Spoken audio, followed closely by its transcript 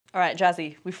All right,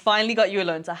 Jazzy, we finally got you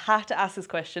alone, so I have to ask this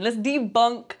question. Let's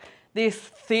debunk this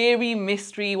theory,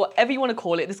 mystery, whatever you want to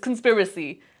call it, this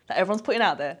conspiracy that everyone's putting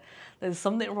out there. There's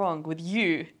something wrong with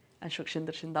you and Sukshinder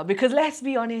Shinda. Because let's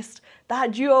be honest,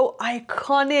 that duo,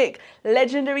 iconic,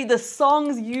 legendary, the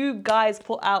songs you guys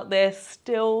put out there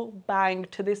still bang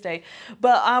to this day.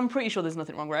 But I'm pretty sure there's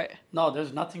nothing wrong, right? No,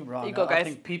 there's nothing wrong. There you go, guys.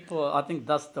 I think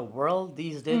that's the world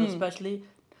these days, especially.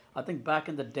 I think back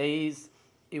in the days,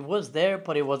 it was there,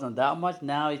 but it wasn't that much.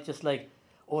 Now it's just like,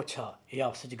 oh, cha, ye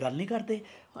aapse ji gal nahi karte?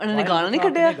 Gana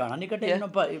nahi kadya? You know,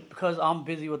 but because I'm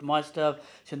busy with my stuff,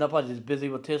 Shindapaj is busy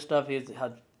with his stuff. He's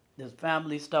had his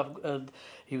family stuff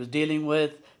he was dealing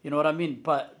with. You know what I mean?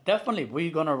 But definitely,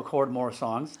 we're gonna record more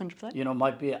songs. 100%. You know,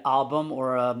 might be an album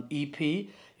or an EP. You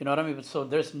know what I mean? So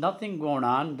there's nothing going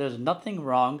on. There's nothing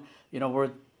wrong. You know,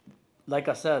 we're like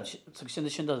I said, Sukshinder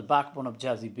Shinda is backbone of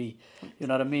Jazzy B. You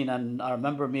know what I mean? And I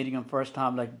remember meeting him first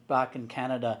time, like back in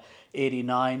Canada,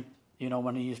 '89. You know,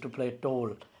 when he used to play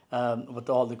Toll with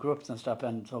all the groups and stuff.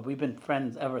 And so we've been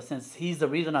friends ever since. He's the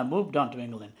reason I moved down to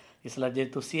England. He's like, they're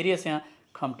too serious, yeah,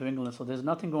 come to England. So there's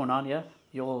nothing going on, yeah.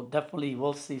 You'll definitely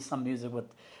will see some music with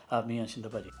me and Shinda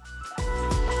Bhaji.